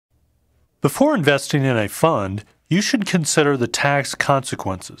Before investing in a fund, you should consider the tax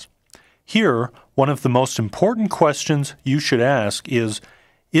consequences. Here, one of the most important questions you should ask is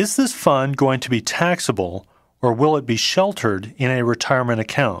this fund going to be taxable, or will it be sheltered in a retirement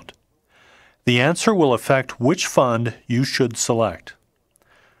account? The answer will affect which fund you should select.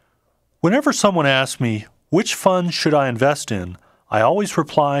 Whenever someone asks me, which fund should I invest in, I always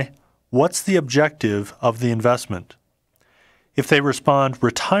reply, what's the objective of the investment? If they respond,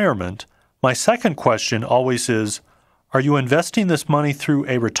 retirement, my second question always is, are you investing this money through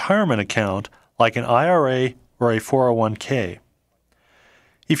a retirement account like an IRA or a 401k?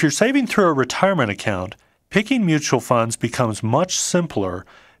 If you're saving through a retirement account, picking mutual funds becomes much simpler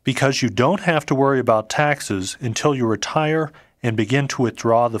because you don't have to worry about taxes until you retire and begin to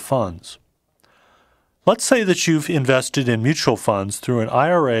withdraw the funds. Let's say that you've invested in mutual funds through an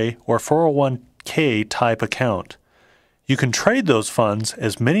IRA or 401k type account. You can trade those funds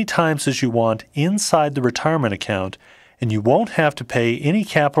as many times as you want inside the retirement account, and you won't have to pay any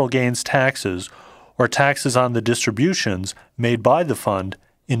capital gains taxes or taxes on the distributions made by the fund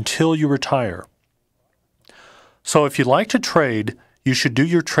until you retire. So if you like to trade, you should do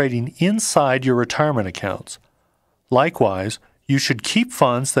your trading inside your retirement accounts. Likewise, you should keep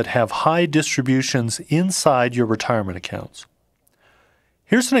funds that have high distributions inside your retirement accounts.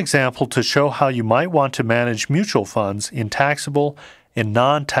 Here's an example to show how you might want to manage mutual funds in taxable and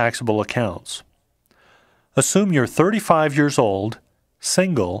non-taxable accounts. Assume you're 35 years old,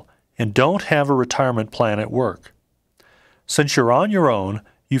 single, and don't have a retirement plan at work. Since you're on your own,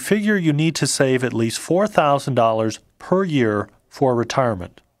 you figure you need to save at least $4,000 per year for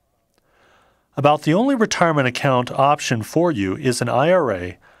retirement. About the only retirement account option for you is an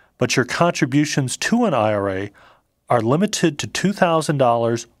IRA, but your contributions to an IRA are limited to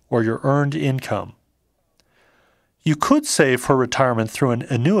 $2,000 or your earned income. You could save for retirement through an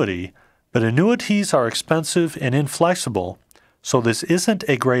annuity, but annuities are expensive and inflexible, so this isn't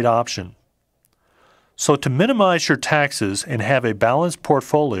a great option. So to minimize your taxes and have a balanced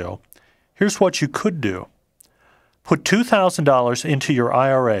portfolio, here's what you could do. Put $2,000 into your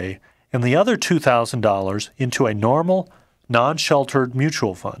IRA and the other $2,000 into a normal, non-sheltered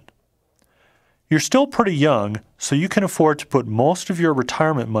mutual fund. You're still pretty young, so you can afford to put most of your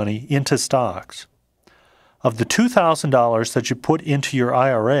retirement money into stocks. Of the $2,000 that you put into your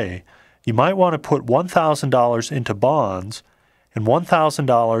IRA, you might want to put $1,000 into bonds and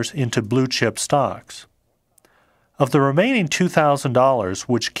 $1,000 into blue chip stocks. Of the remaining $2,000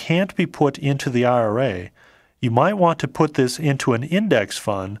 which can't be put into the IRA, you might want to put this into an index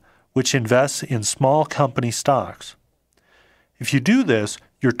fund which invests in small company stocks. If you do this,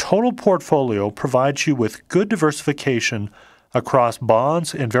 your total portfolio provides you with good diversification across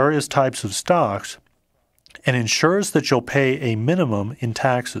bonds and various types of stocks and ensures that you'll pay a minimum in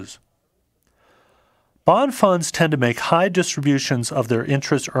taxes. Bond funds tend to make high distributions of their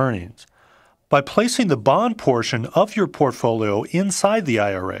interest earnings. By placing the bond portion of your portfolio inside the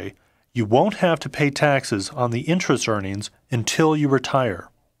IRA, you won't have to pay taxes on the interest earnings until you retire.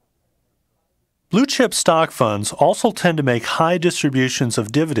 Blue chip stock funds also tend to make high distributions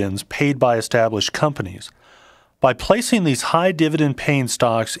of dividends paid by established companies. By placing these high dividend-paying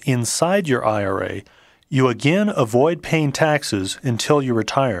stocks inside your IRA, you again avoid paying taxes until you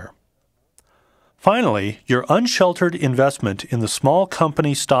retire. Finally, your unsheltered investment in the Small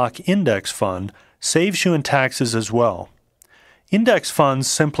Company Stock Index Fund saves you in taxes as well. Index funds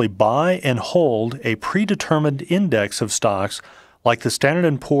simply buy and hold a predetermined index of stocks like the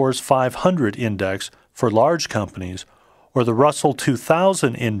Standard & Poor's 500 index for large companies or the Russell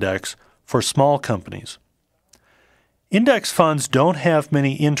 2000 index for small companies. Index funds don't have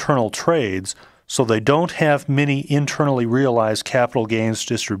many internal trades, so they don't have many internally realized capital gains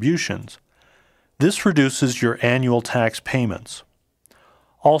distributions. This reduces your annual tax payments.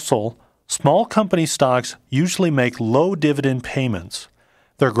 Also, small company stocks usually make low dividend payments.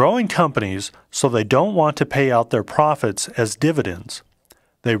 They're growing companies, so they don't want to pay out their profits as dividends.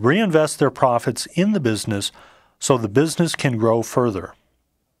 They reinvest their profits in the business so the business can grow further.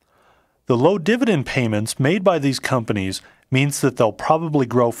 The low dividend payments made by these companies means that they'll probably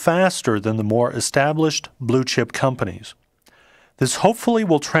grow faster than the more established blue chip companies. This hopefully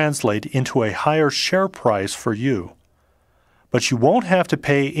will translate into a higher share price for you. But you won't have to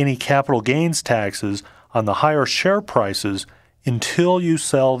pay any capital gains taxes on the higher share prices until you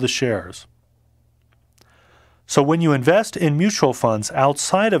sell the shares. So when you invest in mutual funds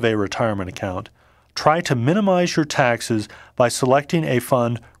outside of a retirement account, try to minimize your taxes by selecting a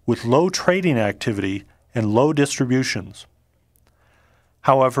fund with low trading activity and low distributions.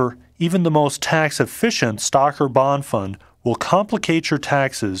 However, even the most tax-efficient stock or bond fund will complicate your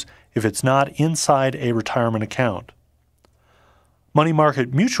taxes if it's not inside a retirement account. Money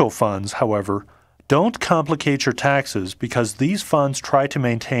market mutual funds, however, don't complicate your taxes because these funds try to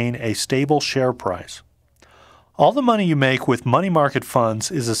maintain a stable share price. All the money you make with money market funds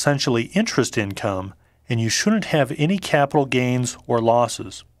is essentially interest income, and you shouldn't have any capital gains or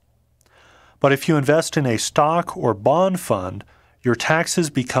losses. But if you invest in a stock or bond fund, your taxes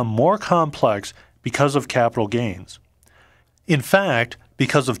become more complex because of capital gains. In fact,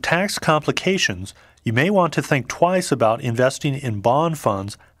 because of tax complications, you may want to think twice about investing in bond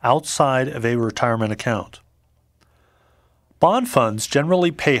funds outside of a retirement account. Bond funds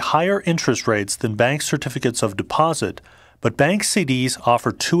generally pay higher interest rates than bank certificates of deposit, but bank CDs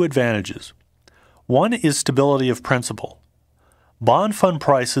offer two advantages. One is stability of principal. Bond fund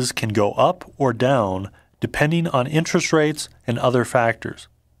prices can go up or down depending on interest rates and other factors.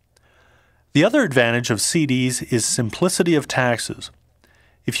 The other advantage of CDs is simplicity of taxes.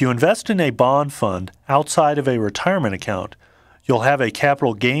 If you invest in a bond fund outside of a retirement account, you'll have a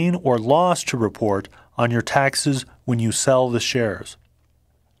capital gain or loss to report on your taxes when you sell the shares.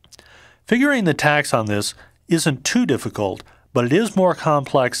 Figuring the tax on this isn't too difficult, but it is more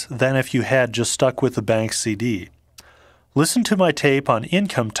complex than if you had just stuck with the bank CD. Listen to my tape on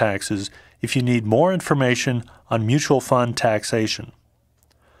income taxes if you need more information on mutual fund taxation.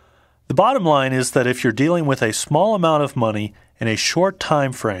 The bottom line is that if you're dealing with a small amount of money in a short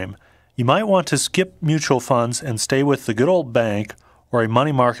time frame, you might want to skip mutual funds and stay with the good old bank or a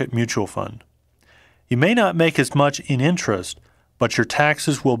money market mutual fund. You may not make as much in interest, but your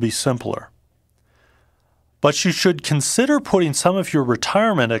taxes will be simpler. But you should consider putting some of your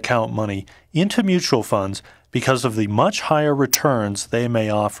retirement account money into mutual funds because of the much higher returns they may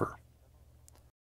offer.